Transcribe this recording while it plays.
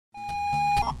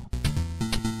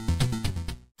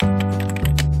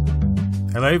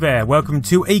Hello there, welcome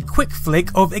to a quick flick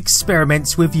of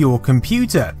experiments with your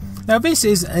computer. Now this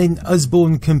is an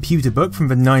Usborne computer book from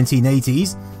the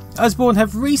 1980s. Usborne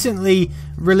have recently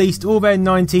released all their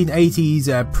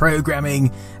 1980s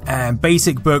programming and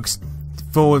basic books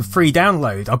for free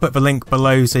download. I'll put the link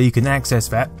below so you can access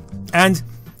that. And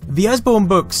the Usborne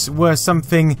books were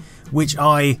something which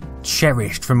I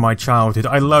cherished from my childhood.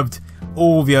 I loved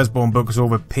all the Usborne books, all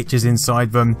the pictures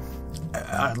inside them.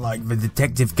 Like the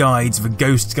detective guides, the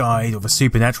ghost guide or the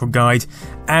supernatural guide,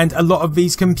 and a lot of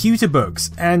these computer books,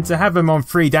 and to have them on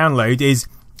free download is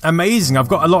amazing. I've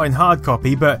got a lot in hard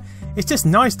copy, but it's just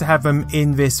nice to have them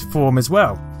in this form as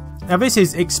well. Now this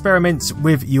is Experiments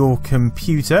with Your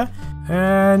Computer.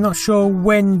 Not sure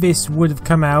when this would have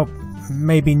come out,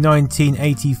 maybe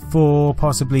 1984,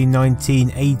 possibly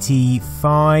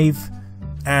 1985,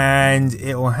 and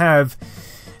it will have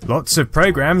lots of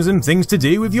programs and things to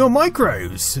do with your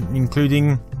micros,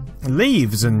 including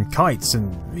leaves and kites,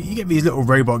 and you get these little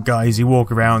robot guys who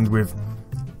walk around with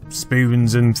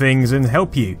spoons and things and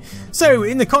help you. So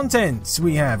in the contents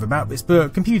we have about this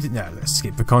book, computer... No, let's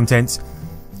skip the contents.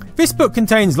 This book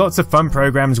contains lots of fun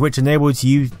programs which enable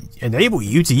you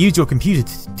to use your computer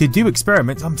to do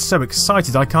experiments. I'm so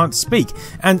excited I can't speak,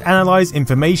 and analyze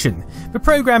information. The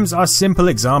programs are simple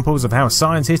examples of how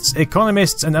scientists,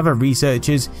 economists and other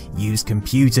researchers use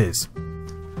computers.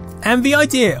 And the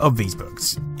idea of these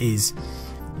books is,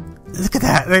 look at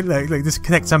that, look, just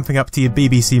connect something up to your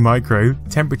BBC Micro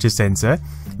temperature sensor.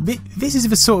 This is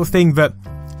the sort of thing that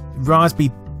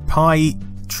Raspberry Pi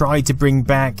tried to bring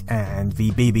back, and the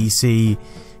BBC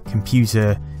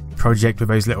computer project with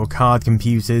those little card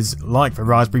computers like the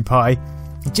Raspberry Pi.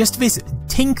 Just this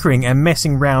tinkering and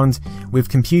messing around with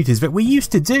computers that we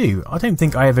used to do. I don't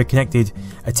think I ever connected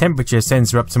a temperature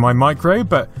sensor up to my Micro,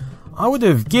 but I would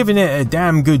have given it a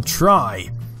damn good try.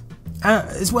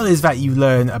 As well as that, you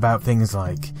learn about things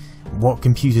like what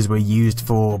computers were used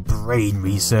for brain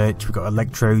research. We've got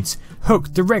electrodes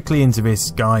hooked directly into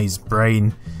this guy's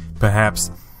brain, perhaps.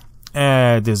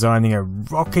 Designing a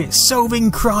rocket,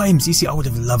 solving crimes. You see, I would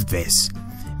have loved this.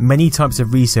 Many types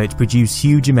of research produce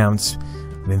huge amounts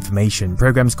of information.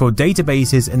 Programs called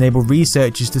databases enable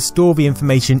researchers to store the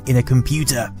information in a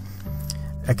computer.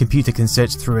 A computer can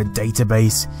search through a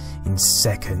database in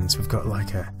seconds. We've got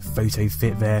like a photo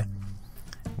fit there.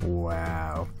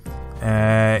 Wow.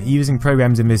 Using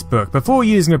programs in this book. Before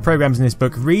using the programs in this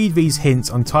book, read these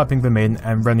hints on typing them in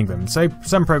and running them. So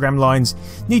some program lines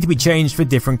need to be changed for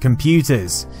different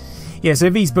computers. Yeah,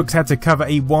 so these books had to cover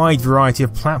a wide variety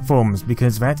of platforms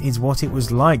because that is what it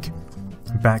was like.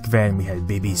 Back then we had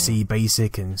BBC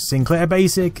Basic and Sinclair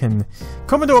Basic and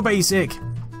Commodore Basic.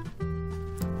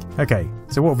 Okay,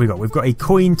 so what have we got? We've got a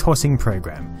coin tossing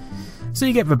program. So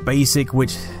you get the Basic,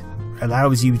 which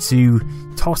allows you to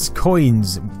toss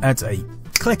coins at a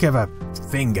click of a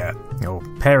finger, or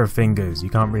pair of fingers. You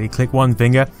can't really click one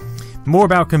finger. More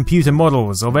about computer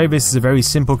models. Although this is a very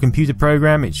simple computer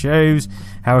program, it shows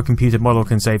how a computer model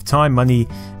can save time, money,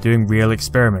 doing real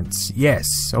experiments.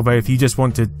 Yes, although if you just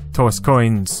want to toss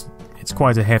coins, it's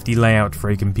quite a hefty layout for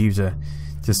a computer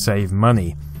to save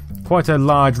money. Quite a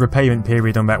large repayment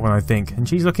period on that one, I think, and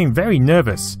she's looking very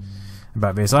nervous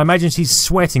about this. I imagine she's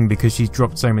sweating because she's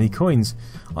dropped so many coins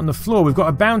on the floor. We've got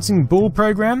a bouncing ball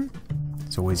program.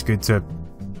 It's always good to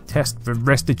test the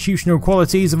restitutional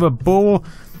qualities of a ball,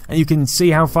 and you can see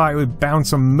how far it would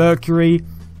bounce on mercury.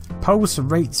 Pulse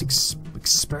rates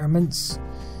experiments.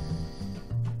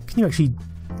 Can you actually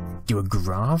do a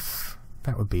graph?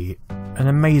 That would be an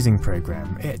amazing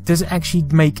program. Does it actually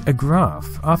make a graph?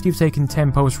 After you've taken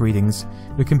 10 pulse readings,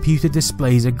 the computer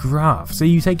displays a graph. So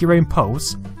you take your own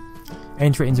pulse,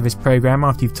 enter it into this program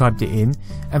after you've typed it in,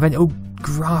 and then it'll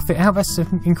graph it out. That's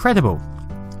incredible.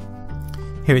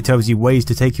 Here it tells you ways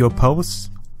to take your pulse.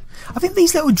 I think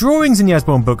these little drawings in the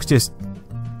Usborne books just...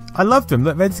 I love them.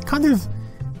 Look, they're kind of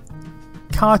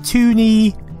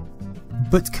cartoony,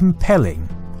 but compelling.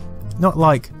 Not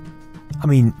like... I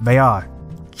mean, they are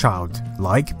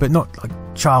childlike, but not like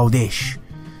childish.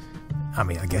 I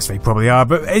mean, I guess they probably are,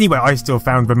 but anyway, I still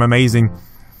found them amazing.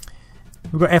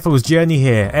 We've got Ethel's journey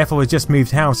here. Ethel has just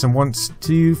moved house and wants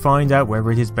to find out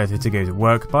whether it is better to go to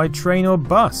work by train or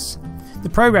bus. The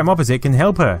program opposite can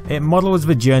help her. It models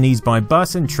the journeys by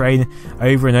bus and train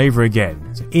over and over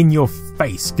again. So in your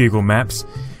face, Google Maps.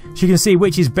 She can see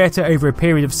which is better over a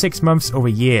period of 6 months or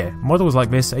a year. Models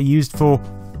like this are used for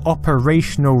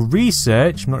operational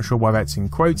research. I'm not sure why that's in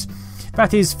quotes.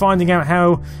 That is finding out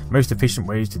how most efficient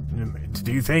ways to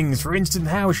do things. For instance,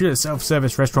 how should a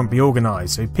self-service restaurant be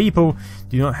organised so people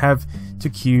do not have to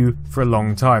queue for a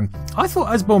long time. I thought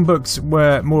Usborne books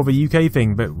were more of a UK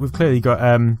thing, but we've clearly got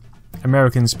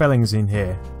American spellings in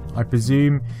here. I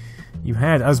presume you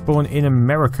had Usborne in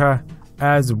America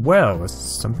as well. That's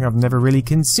something I've never really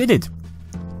considered.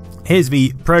 Here's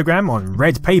the program on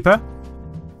red paper.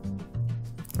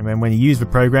 And then when you use the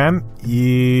program,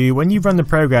 when you run the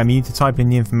program, you need to type in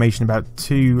the information about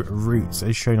 2 routes,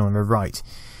 as shown on the right.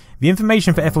 The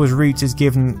information for Ethel's routes is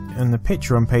given in the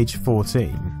picture on page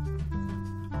 14.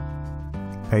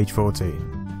 Page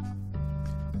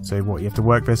 14. So what, you have to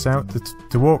work this out?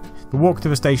 The walk to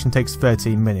the station takes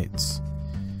 13 minutes.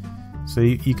 So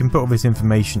you can put all this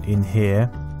information in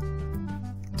here.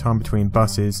 Time between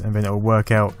buses, and then it'll work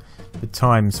out the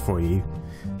times for you.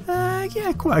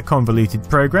 Yeah, quite a convoluted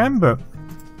program, but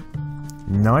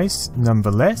nice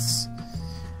nonetheless.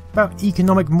 About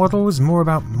economic models, more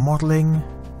about modelling.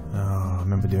 Oh, I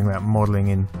remember doing that modelling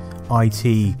in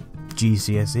IT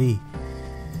GCSE.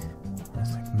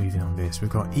 Let's moving on this. We've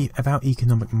got about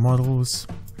economic models.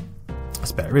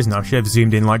 That's better, isn't it? I should have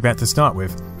zoomed in like that to start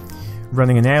with.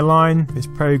 Running an airline. This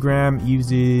program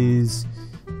uses...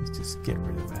 Let's just get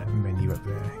rid of that menu up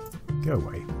there. Go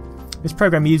away. This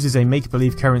program uses a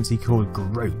make-believe currency called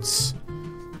groats.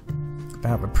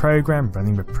 About the program,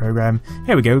 running the program.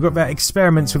 Here we go, we've got about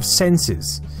experiments with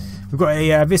sensors. We've got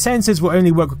the sensors will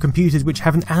only work with computers which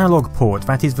have an analog port.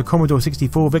 That is the Commodore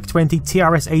 64, VIC-20,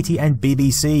 TRS-80 and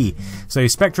BBC. So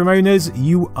Spectrum owners,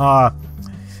 you are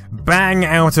bang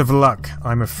out of luck,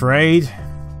 I'm afraid.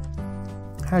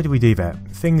 How do we do that?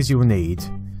 Things you'll need.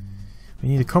 We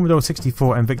need a Commodore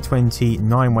 64 and VIC-20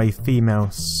 9-way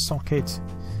female socket.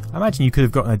 I imagine you could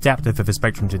have got an adapter for the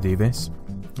Spectrum to do this.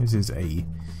 This is the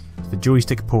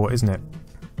joystick port, isn't it?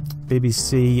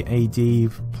 BBC,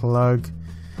 AD, plug.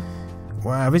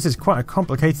 Wow, this is quite a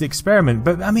complicated experiment,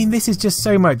 but I mean, this is just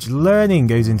so much learning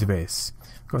goes into this.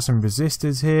 Got some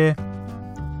resistors here.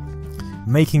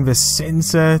 Making the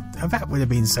sensor, that would have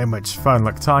been so much fun,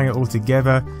 like tying it all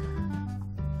together.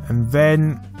 And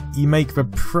then you make the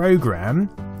program.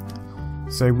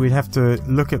 So we'd have to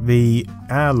look at the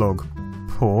analog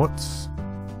ports.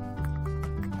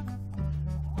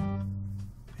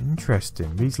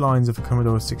 Interesting. These lines are for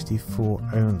Commodore 64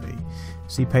 only.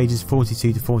 See pages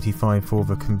 42 to 45 for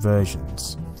the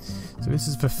conversions. So this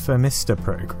is the thermistor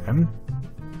program.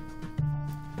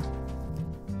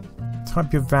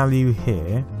 Type your value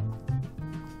here.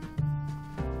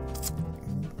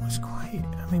 It's quite...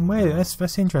 I mean, where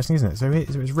that's interesting, isn't it? So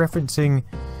it's referencing...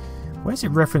 Where's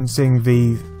it referencing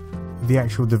the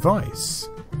actual device?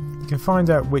 You can find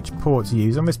out which port to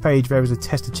use. On this page there is a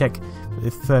test to check that the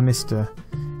thermistor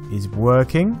is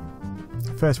working.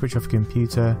 First switch off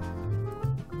computer.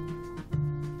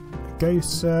 Go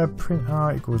sir, print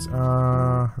R equals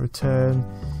R, return.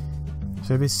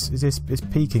 So this is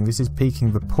peaking. This is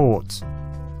peaking the port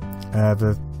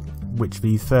which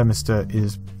the thermistor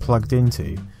is plugged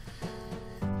into.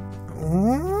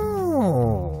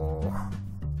 Oh,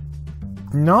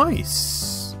 nice.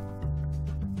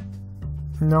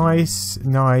 Nice,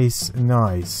 nice,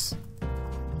 nice.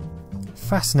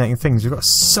 Fascinating things. We've got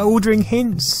soldering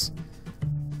hints.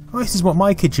 Oh, this is what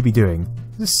my kid should be doing.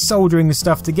 Just soldering the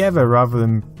stuff together rather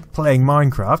than playing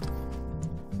Minecraft.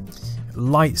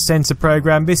 Light sensor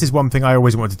program. This is one thing I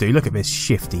always wanted to do. Look at this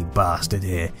shifty bastard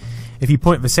here. If you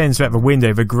point the sensor at the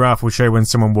window, the graph will show when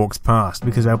someone walks past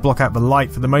because they'll block out the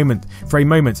light for a moment.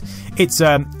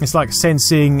 It's like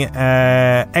sensing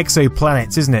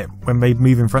exoplanets, isn't it? When they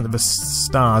move in front of the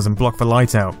stars and block the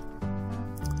light out.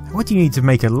 What do you need to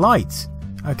make a light?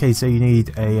 Okay, so you need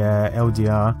a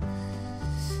LDR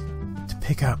to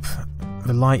pick up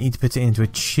the light. You need to put it into a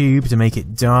tube to make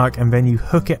it dark, and then you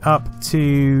hook it up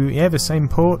to the same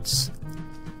ports.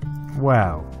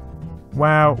 Wow,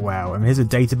 wow, wow! And here's a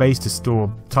database to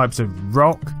store types of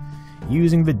rock.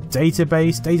 Using the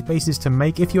databases to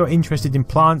make. If you're interested in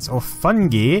plants or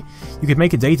fungi, you could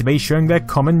make a database showing their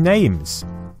common names.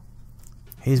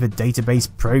 Here's the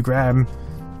database program.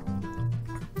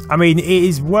 I mean,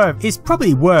 it's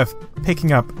probably worth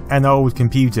picking up an old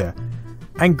computer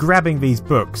and grabbing these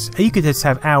books. You could just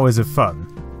have hours of fun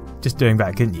just doing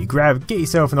that, couldn't you? Get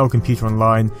yourself an old computer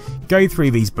online, go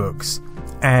through these books,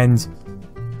 and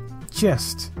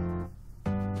just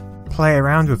play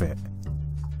around with it.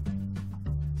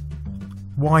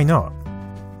 Why not?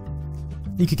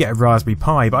 You could get a Raspberry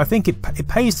Pi, but I think it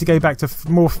pays to go back to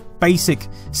more basic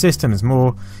systems,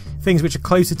 more things which are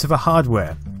closer to the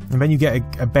hardware. And then you get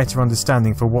a better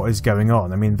understanding for what is going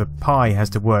on. I mean, the Pi has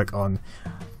to work on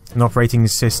an operating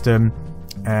system.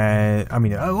 I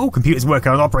mean, all computers work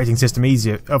on an operating system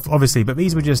easier, obviously, but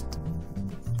these were just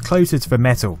closer to the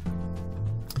metal.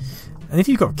 And if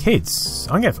you've got kids,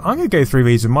 I'm gonna go through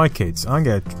these with my kids. I'm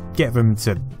gonna get them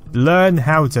to learn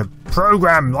how to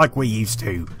program like we used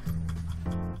to.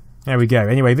 There we go.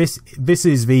 Anyway, this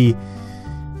is the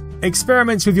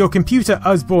Experiments with Your Computer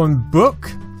Usborne book.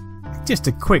 Just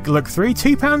a quick look through.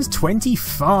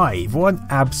 £2.25. What an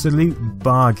absolute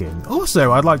bargain.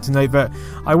 Also, I'd like to note that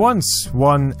I once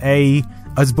won a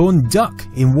Usborne duck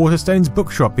in Waterstone's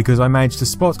bookshop because I managed to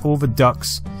spot all the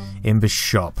ducks in the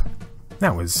shop.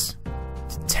 That was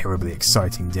a terribly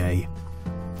exciting day.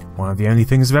 One of the only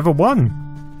things I've ever won.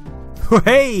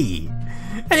 Hey!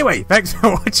 Anyway, thanks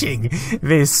for watching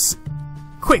this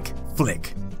quick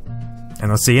flick.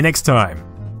 And I'll see you next time.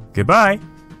 Goodbye.